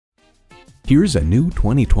Here's a new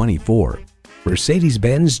 2024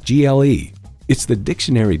 Mercedes-Benz GLE. It's the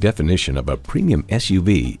dictionary definition of a premium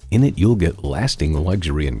SUV. In it, you'll get lasting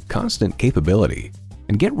luxury and constant capability.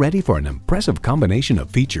 And get ready for an impressive combination of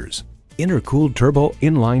features: intercooled turbo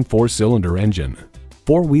inline 4-cylinder engine,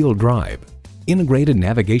 4-wheel drive, integrated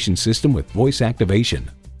navigation system with voice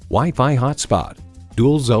activation, Wi-Fi hotspot,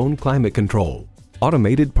 dual zone climate control,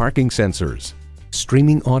 automated parking sensors,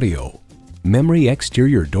 streaming audio, memory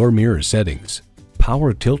exterior door mirror settings,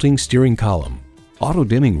 power tilting steering column,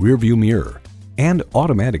 auto-dimming rearview mirror, and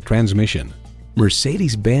automatic transmission.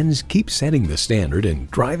 Mercedes-Benz keeps setting the standard and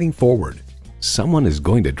driving forward. Someone is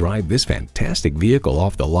going to drive this fantastic vehicle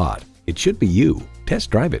off the lot. It should be you. Test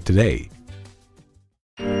drive it today.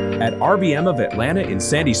 At RBM of Atlanta in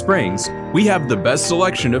Sandy Springs, we have the best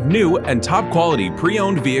selection of new and top quality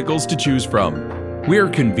pre-owned vehicles to choose from. We are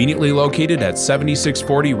conveniently located at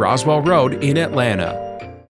 7640 Roswell Road in Atlanta.